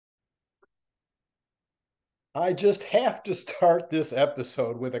I just have to start this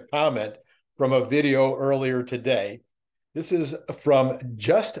episode with a comment from a video earlier today. This is from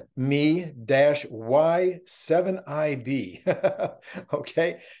just me Y7IB.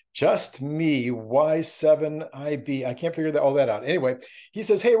 Okay. Just me Y7IB. I can't figure all that out. Anyway, he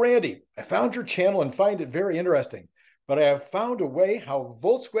says, "Hey, Randy, I found your channel and find it very interesting, but I have found a way how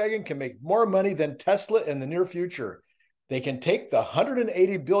Volkswagen can make more money than Tesla in the near future. They can take the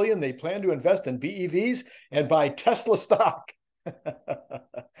 180 billion they plan to invest in BEVs and buy Tesla stock."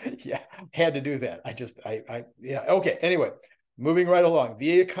 Yeah, had to do that. Yeah. Okay. Anyway, moving right along.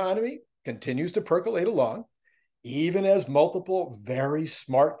 The economy continues to percolate along, even as multiple very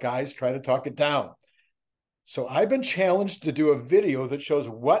smart guys try to talk it down. So I've been challenged to do a video that shows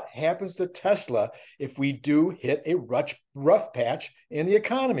what happens to Tesla if we do hit a rough patch in the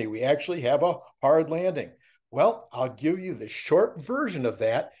economy. We actually have a hard landing. Well, I'll give you the short version of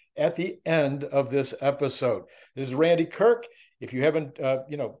that at the end of this episode. This is Randy Kirk. If you haven't,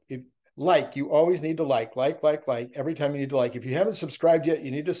 you always need to like every time you need to like. If you haven't subscribed yet,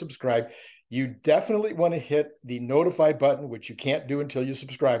 you need to subscribe. You definitely want to hit the notify button, which you can't do until you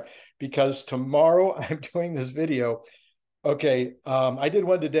subscribe, because tomorrow I'm doing this video. Okay, I did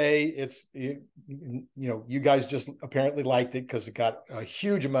one today. You guys just apparently liked it because it got a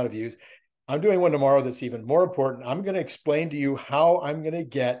huge amount of views. I'm doing one tomorrow that's even more important. I'm going to explain to you how I'm going to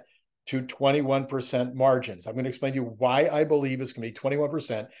get to 21% margins. I'm going to explain to you why I believe it's going to be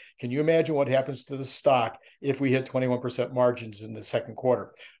 21%. Can you imagine what happens to the stock if we hit 21% margins in the second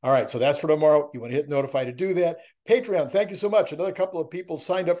quarter? All right, so that's for tomorrow. You want to hit notify to do that. Patreon, thank you so much. Another couple of people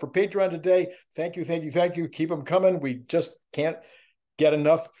signed up for Patreon today. Thank you. Keep them coming. We just can't get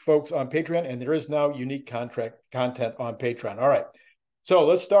enough folks on Patreon, and there is now unique content on Patreon. All right. So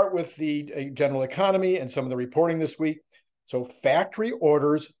let's start with the general economy and some of the reporting this week. So factory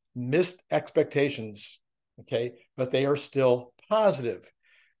orders missed expectations, okay, but they are still positive.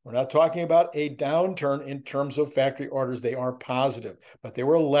 We're not talking about a downturn in terms of factory orders. They are positive, but they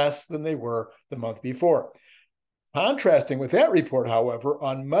were less than they were the month before. Contrasting with that report, however,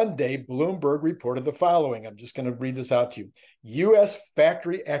 on Monday, Bloomberg reported the following. I'm just going to read this out to you. U.S.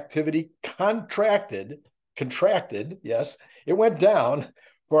 factory activity contracted, yes, it went down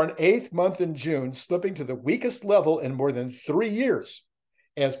for an eighth month in June, slipping to the weakest level in more than 3 years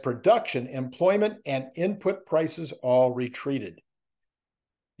as production, employment, and input prices all retreated.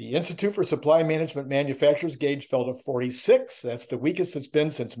 The Institute for Supply Management Manufacturers gauge fell to 46. That's the weakest it's been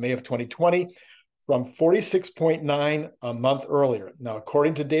since May of 2020, from 46.9 a month earlier. Now,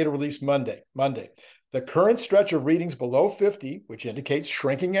 according to data released Monday, the current stretch of readings below 50, which indicates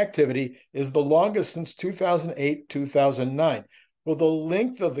shrinking activity, is the longest since 2008, 2009. Well, the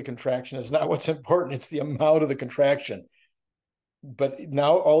length of the contraction is not what's important. It's the amount of the contraction. But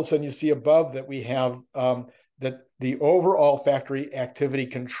now all of a sudden you see above that we have that the overall factory activity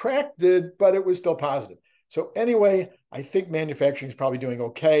contracted, but it was still positive. So anyway, I think manufacturing is probably doing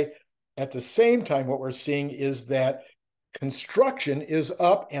okay. At the same time, what we're seeing is that construction is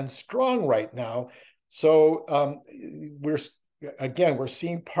up and strong right now. So we're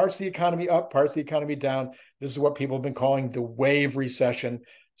seeing parts of the economy up, parts of the economy down. This is what people have been calling the wave recession.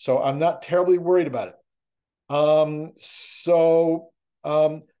 So I'm not terribly worried about it.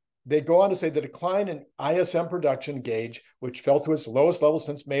 They go on to say the decline in ISM production gauge, which fell to its lowest level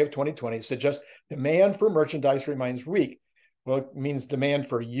since May of 2020, suggests demand for merchandise remains weak. Well, it means demand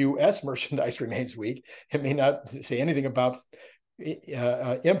for U.S. merchandise remains weak. It may not say anything about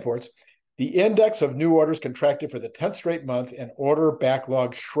imports. The index of new orders contracted for the 10th straight month, and order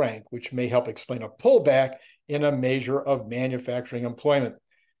backlog shrank, which may help explain a pullback in a measure of manufacturing employment.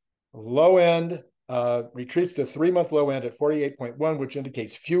 Low end retreats to 3-month low end at 48.1, which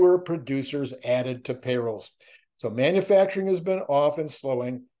indicates fewer producers added to payrolls. So manufacturing has been off and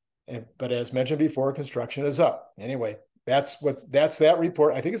slowing, but as mentioned before, construction is up. Anyway, that's that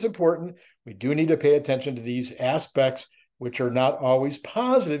report. I think it's important. We do need to pay attention to these aspects, which are not always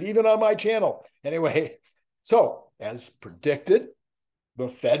positive, even on my channel. Anyway, so as predicted, the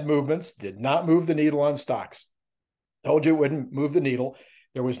Fed movements did not move the needle on stocks. Told you it wouldn't move the needle.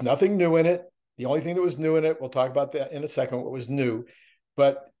 There was nothing new in it. The only thing that was new in it, we'll talk about that in a second, what was new,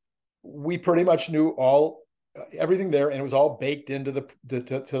 but we pretty much knew everything there, and it was all baked into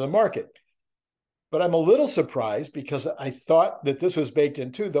the market. But I'm a little surprised because I thought that this was baked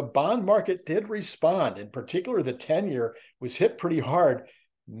in too. The bond market did respond. In particular, the 10-year was hit pretty hard.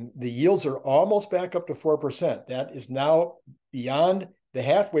 The yields are almost back up to 4%. That is now beyond the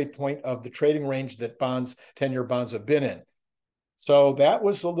halfway point of the trading range that 10-year bonds have been in. So that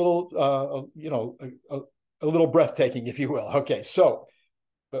was a little, a little breathtaking, if you will. Okay, so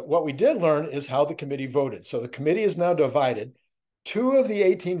But what we did learn is how the committee voted. So the committee is now divided. 2 of the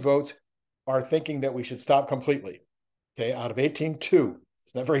 18 votes are thinking that we should stop completely. Okay, out of 18, 2.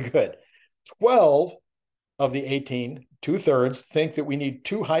 It's not very good. 12 of the 18, 2/3, think that we need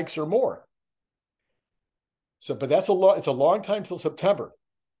 2 hikes or more. So, but it's a long time till September.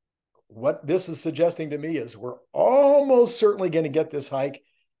 What this is suggesting to me is we're almost certainly going to get this hike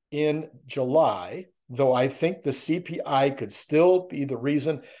in July, though I think the CPI could still be the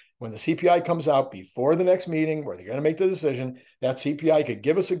reason. When the CPI comes out before the next meeting where they're going to make the decision, that CPI could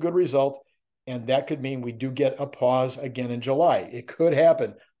give us a good result, and that could mean we do get a pause again in July. It could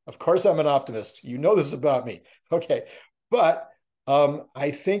happen. Of course, I'm an optimist. You know this about me. Okay. But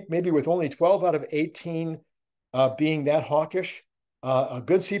I think maybe with only 12 out of 18 being that hawkish, a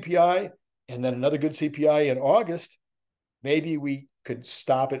good CPI, and then another good CPI in August, maybe we could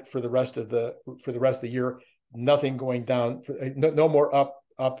stop it for the rest of the year. Nothing going down, no more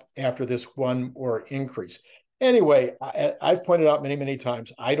up after this one or increase. Anyway, I've pointed out many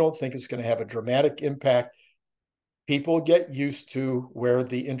times, I don't think it's going to have a dramatic impact. People get used to where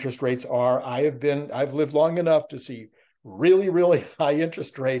the interest rates are. I've lived long enough to see really high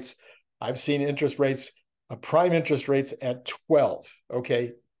interest rates. I've seen interest rates, prime interest rates at 12.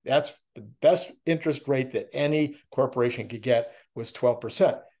 Okay, that's the best interest rate that any corporation could get was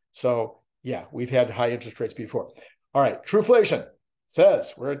 12%. So yeah, we've had high interest rates before. All right, Truflation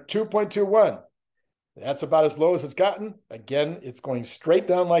says we're at 2.21. That's about as low as it's gotten. Again, it's going straight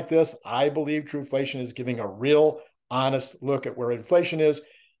down like this. I believe Truflation is giving a real honest look at where inflation is.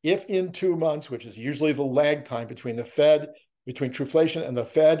 If in 2 months, which is usually the lag time between Truflation and the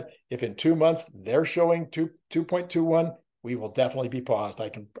Fed, if in 2 months they're showing 2.21, we will definitely be paused. I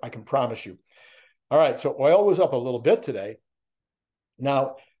can promise you. All right, so oil was up a little bit today.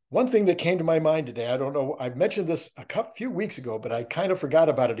 Now, one thing that came to my mind today, I don't know, I mentioned this a few weeks ago, but I kind of forgot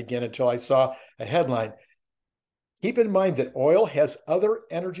about it again until I saw a headline. Keep in mind that oil has other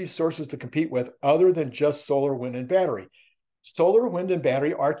energy sources to compete with other than just solar, wind, and battery. Solar, wind, and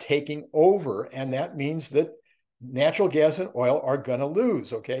battery are taking over, and that means that natural gas and oil are going to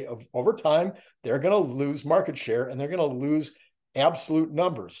lose, okay? Over time, they're going to lose market share, and they're going to lose absolute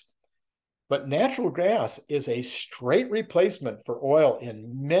numbers. But natural gas is a straight replacement for oil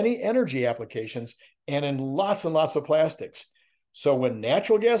in many energy applications and in lots and lots of plastics. So when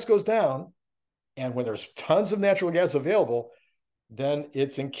natural gas goes down, and when there's tons of natural gas available, then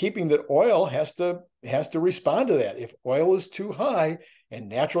it's in keeping that oil has to respond to that. If oil is too high and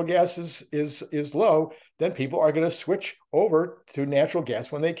natural gas is low, then people are going to switch over to natural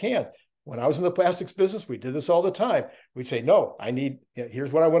gas when they can. When I was in the plastics business, we did this all the time. We'd say, no,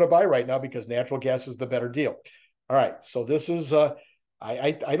 here's what I want to buy right now because natural gas is the better deal. All right, so this is,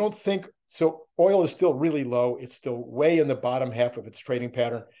 I don't think, so oil is still really low. It's still way in the bottom half of its trading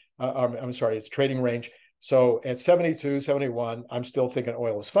pattern. Its trading range. So at 72, 71, I'm still thinking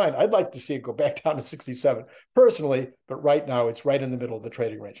oil is fine. I'd like to see it go back down to 67 personally, but right now it's right in the middle of the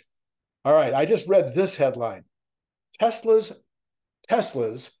trading range. All right, I just read this headline. Tesla's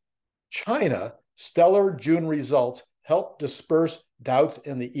China stellar June results help disperse doubts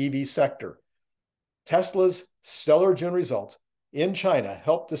in the EV sector. Tesla's stellar June results in China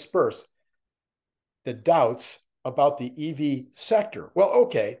help disperse the doubts about the EV sector. Well,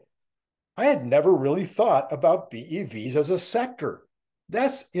 okay, I had never really thought about BEVs as a sector.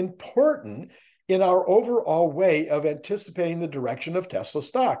 That's important in our overall way of anticipating the direction of Tesla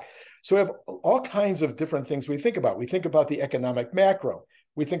stock. So we have all kinds of different things we think about. We think about the economic macro.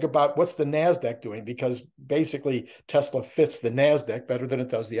 We think about what's the NASDAQ doing, because basically Tesla fits the NASDAQ better than it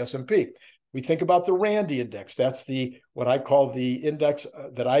does the S&P. We think about the Randy index. That's what I call the index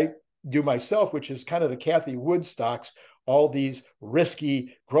that I do myself, which is kind of the Cathie Wood stocks, all these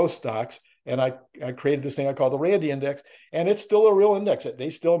risky growth stocks. And I created this thing I call the Randy index, and it's still a real index.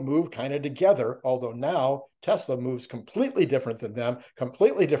 They still move kind of together, although now Tesla moves completely different than them,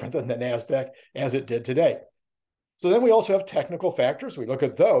 completely different than the NASDAQ as it did today. So then we also have technical factors. We look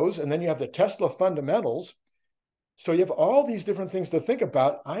at those, and then you have the Tesla fundamentals. So you have all these different things to think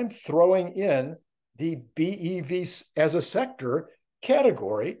about. I'm throwing in the BEV as a sector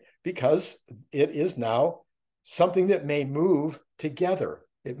category because it is now something that may move together.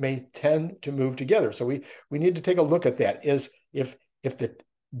 It may tend to move together. So we need to take a look at that. If the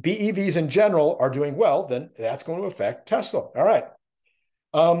BEVs in general are doing well, then that's going to affect Tesla. All right.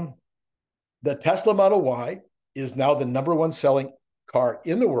 The Tesla Model Y is now the #1 selling car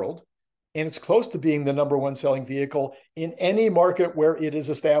in the world, and it's close to being the #1 selling vehicle in any market where it is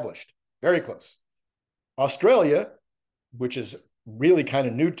established. Very close. Australia, which is really kind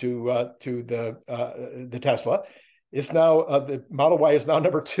of new to the Tesla, It's now, the Model Y is now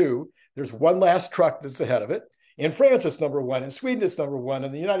number 2. There's one last truck that's ahead of it. In France, it's number 1. In Sweden, it's number 1.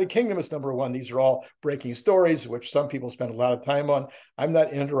 In the United Kingdom, it's number 1. These are all breaking stories, which some people spend a lot of time on. I'm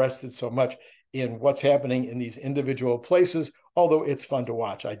not interested so much in what's happening in these individual places, although it's fun to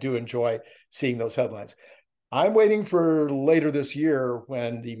watch. I do enjoy seeing those headlines. I'm waiting for later this year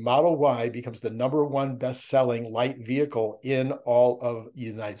when the Model Y becomes the number 1 best-selling light vehicle in all of the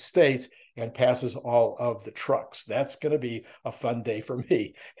United States and passes all of the trucks. That's going to be a fun day for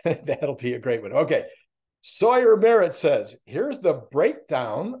me. That'll be a great one. Okay. Sawyer Merritt says, here's the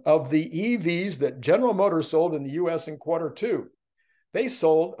breakdown of the EVs that General Motors sold in the U.S. in Q2. They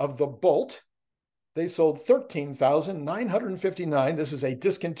sold, of the Bolt, they sold 13,959. This is a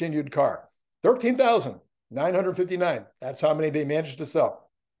discontinued car. 13,959. That's how many they managed to sell.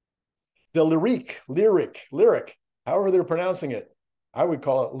 The Lyric, however they're pronouncing it. I would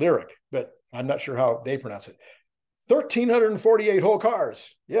call it Lyric, but I'm not sure how they pronounce it. 1,348 whole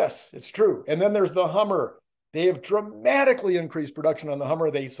cars. Yes, it's true. And then there's the Hummer. They have dramatically increased production on the Hummer.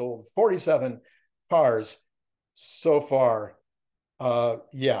 They sold 47 cars so far.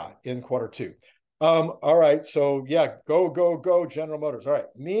 In Q2. All right. So yeah, go, General Motors. All right.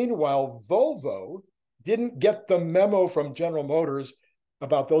 Meanwhile, Volvo didn't get the memo from General Motors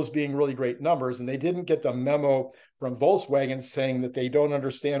about those being really great numbers. And they didn't get the memo from Volkswagen saying that they don't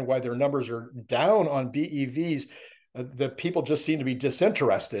understand why their numbers are down on BEVs. The people just seem to be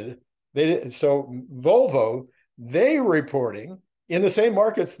disinterested. So Volvo, they were reporting in the same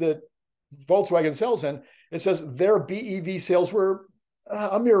markets that Volkswagen sells in, it says their BEV sales were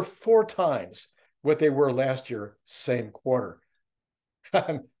a mere 4 times what they were last year, same quarter.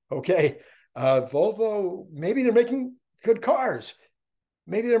 Okay, Volvo, maybe they're making good cars.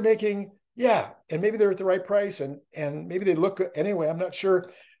 Maybe they're making, and maybe they're at the right price, and maybe they look good. Anyway, I'm not sure.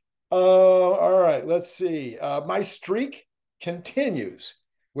 All right, let's see. My streak continues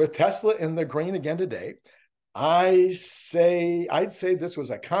with Tesla in the green again today. I'd say this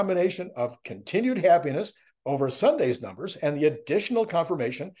was a combination of continued happiness over Sunday's numbers and the additional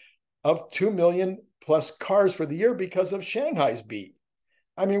confirmation of 2 million plus cars for the year because of Shanghai's beat.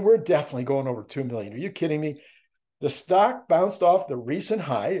 I mean, we're definitely going over 2 million. Are you kidding me? The stock bounced off the recent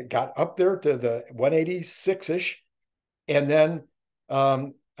high. It got up there to the 186-ish, and then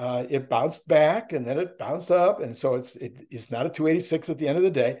it bounced back, and then it bounced up, and so it's not a 286 at the end of the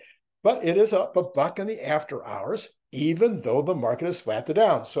day, but it is up $1 in the after hours, even though the market is flattened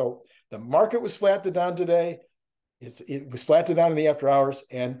down. So the market was flattened down today. It was flattened down in the after hours,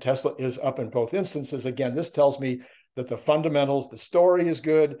 and Tesla is up in both instances. Again, this tells me that the fundamentals, the story is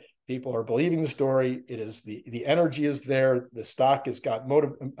good. People are believing the story. It is the energy is there. The stock has got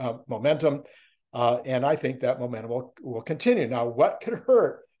momentum, and I think that momentum will continue. Now, what could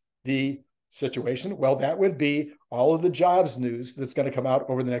hurt the situation? Well, that would be all of the jobs news that's going to come out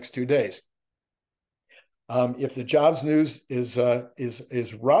over the next 2 days. If the jobs news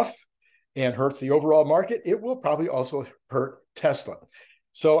is rough and hurts the overall market, it will probably also hurt Tesla.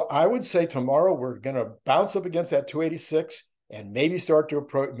 So I would say tomorrow we're going to bounce up against that 286 and maybe start to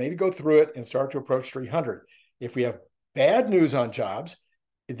approach, maybe go through it and start to approach 300. If we have bad news on jobs,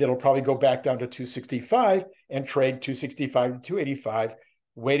 that'll probably go back down to 265 and trade 265 to 285,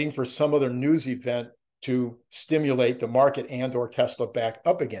 waiting for some other news event to stimulate the market and or Tesla back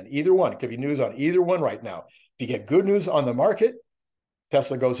up again. Either one. It could be news on either one right now. If you get good news on the market,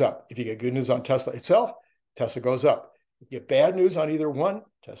 Tesla goes up. If you get good news on Tesla itself, Tesla goes up. If you get bad news on either one,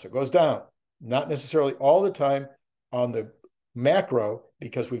 Tesla goes down. Not necessarily all the time on the macro,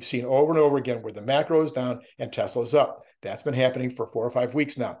 because we've seen over and over again where the macro is down and Tesla is up. That's been happening for 4 or 5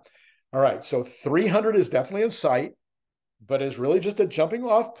 weeks now. All right, so 300 is definitely in sight, but is really just a jumping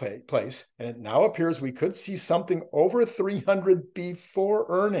off place. And it now appears we could see something over 300 before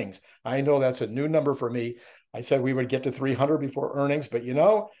earnings. I know that's a new number for me. I said we would get to 300 before earnings, but you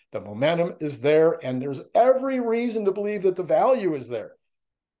know, the momentum is there and there's every reason to believe that the value is there.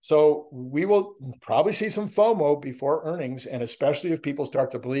 So we will probably see some FOMO before earnings, and especially if people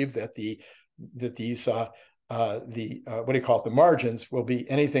start to believe that the margins will be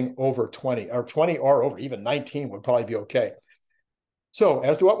anything over 20 or over, even 19 would probably be okay. So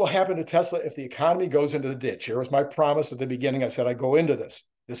as to what will happen to Tesla if the economy goes into the ditch, here was my promise at the beginning. I said I'd go into this.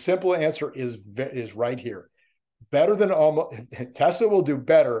 The simple answer is right here. Better than Tesla will do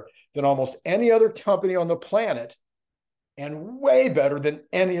better than almost any other company on the planet, and way better than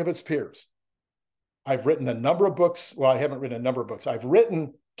any of its peers. I've written a number of books. Well, I haven't written a number of books. I've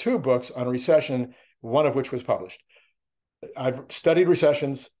written 2 books on recession, one of which was published. I've studied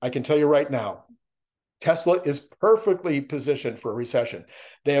recessions. I can tell you right now, Tesla is perfectly positioned for a recession.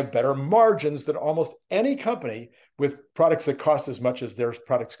 They have better margins than almost any company with products that cost as much as their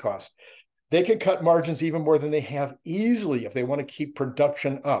products cost. They can cut margins even more than they have easily if they want to keep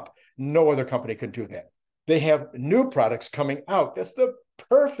production up. No other company can do that. They have new products coming out. That's the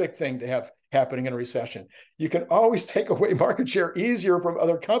perfect thing to have happening in a recession. You can always take away market share easier from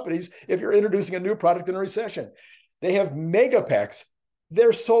other companies if you're introducing a new product in a recession. They have mega packs.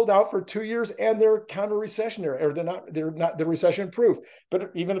 They're sold out for 2 years and they're counter-recessionary, or they're recession-proof.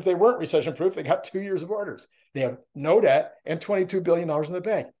 But even if they weren't recession-proof, they got 2 years of orders. They have no debt and $22 billion in the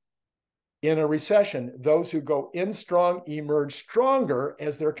bank. In a recession, those who go in strong emerge stronger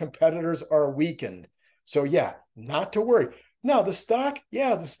as their competitors are weakened. So yeah, not to worry. Now the stock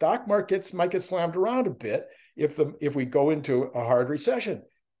markets might get slammed around a bit if we go into a hard recession,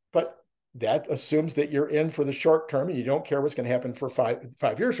 but that assumes that you're in for the short term and you don't care what's going to happen for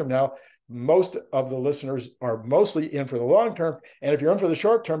five years from now. Most of the listeners are mostly in for the long term. And if you're in for the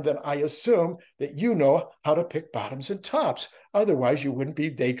short term, then I assume that you know how to pick bottoms and tops. Otherwise, you wouldn't be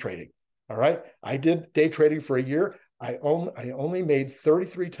day trading. All right. I did day trading for a year. I only made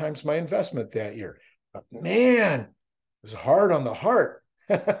 33 times my investment that year. But man, it was hard on the heart.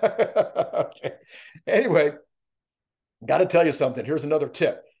 Okay. Anyway, got to tell you something. Here's another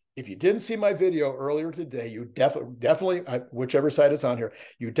tip. If you didn't see my video earlier today, you definitely, whichever side is on here,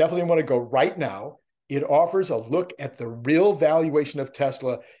 you definitely want to go right now. It offers a look at the real valuation of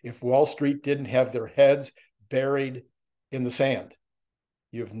Tesla if Wall Street didn't have their heads buried in the sand.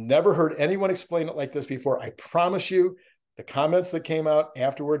 You've never heard anyone explain it like this before. I promise you, the comments that came out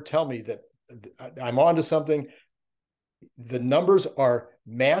afterward tell me that I'm onto something. The numbers are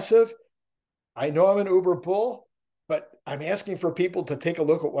massive. I know I'm an uber bull, but I'm asking for people to take a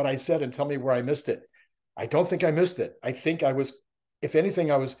look at what I said and tell me where I missed it. I don't think I missed it. I think I was, if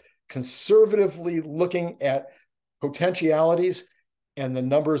anything, I was conservatively looking at potentialities, and the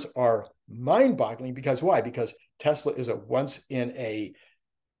numbers are mind-boggling. Because why? Because Tesla is a once in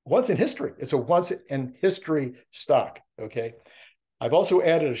history. It's a once in history stock. Okay. I've also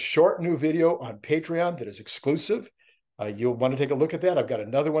added a short new video on Patreon that is exclusive. You'll want to take a look at that. I've got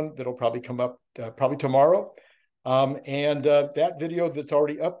another one that'll probably come up probably tomorrow. That video that's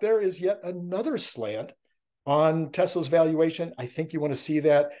already up there is yet another slant on Tesla's valuation. I think you want to see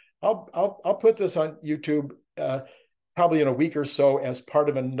that. I'll put this on YouTube probably in a week or so as part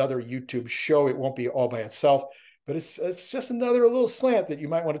of another YouTube show. It won't be all by itself, but it's just another little slant that you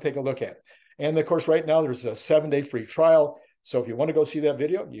might want to take a look at. And of course, right now there's a 7-day free trial. So if you want to go see that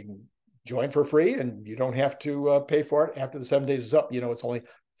video, you can join for free and you don't have to pay for it after the 7 days is up. You know, it's only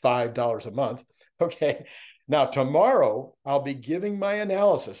 $5 a month. Okay. Now, tomorrow, I'll be giving my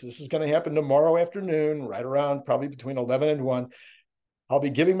analysis. This is going to happen tomorrow afternoon, right around probably between 11 and 1. I'll be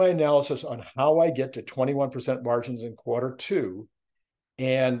giving my analysis on how I get to 21% margins in Q2.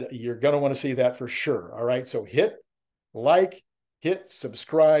 And you're going to want to see that for sure. All right. So hit like, hit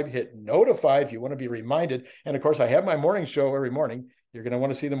subscribe, hit notify if you want to be reminded. And of course, I have my morning show every morning. You're going to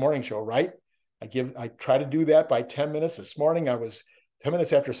want to see the morning show, right? I try to do that by 10 minutes. This morning, I was 10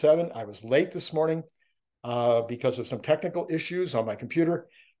 minutes after 7. I was late this morning because of some technical issues on my computer.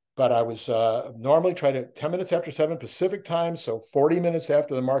 But I was normally try to 10 minutes after 7 Pacific time. So 40 minutes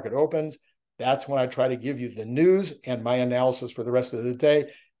after the market opens. That's when I try to give you the news and my analysis for the rest of the day.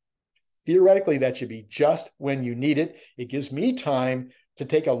 Theoretically, that should be just when you need it. It gives me time to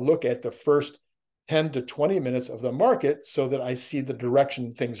take a look at the first 10 to 20 minutes of the market so that I see the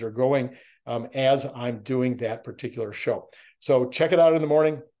direction things are going as I'm doing that particular show. So check it out in the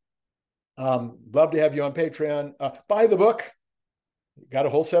morning. Love to have you on Patreon. Buy the book. You've got a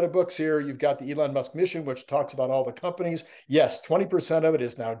whole set of books here. You've got the Elon Musk mission, which talks about all the companies. Yes, 20% of it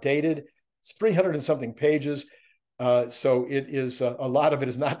is now dated. It's 300 and something pages. So it is a lot of it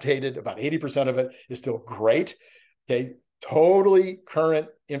is not dated. About 80% of it is still great. Okay, totally current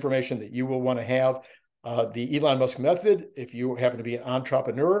information that you will want to have. The Elon Musk method, if you happen to be an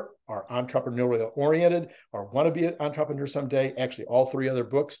entrepreneur or entrepreneurial oriented or want to be an entrepreneur someday, actually all 3 other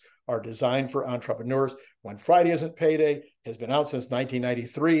books are designed for entrepreneurs. When Friday Isn't Payday has been out since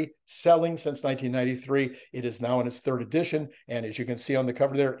 1993, selling since 1993. It is now in its 3rd edition. And as you can see on the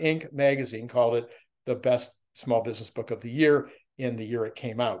cover there, Inc. magazine called it the best small business book of the year in the year it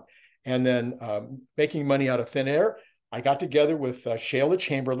came out. And then Making Money Out of Thin Air. I got together with Shayla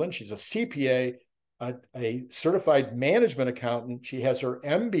Chamberlain. She's a CPA, a certified management accountant. She has her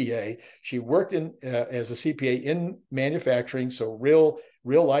MBA. She worked as a CPA in manufacturing, so real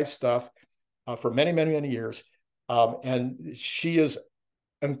life stuff for many, many, many years. And she is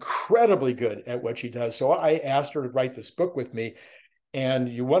incredibly good at what she does. So I asked her to write this book with me. And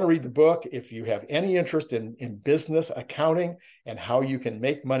you want to read the book if you have any interest in business accounting and how you can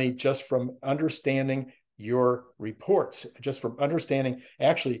make money just from understanding your reports, just from understanding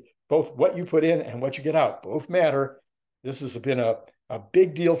actually both what you put in and what you get out. Both matter. This has been a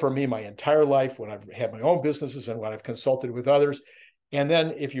big deal for me my entire life when I've had my own businesses and when I've consulted with others. And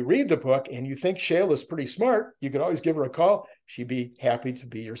then if you read the book and you think Shayla's pretty smart, you can always give her a call. She'd be happy to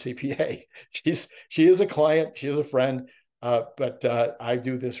be your CPA. She is a client. She is a friend. But I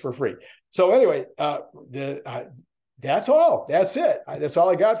do this for free. So anyway, that's all. That's it. That's all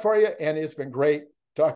I got for you. And it's been great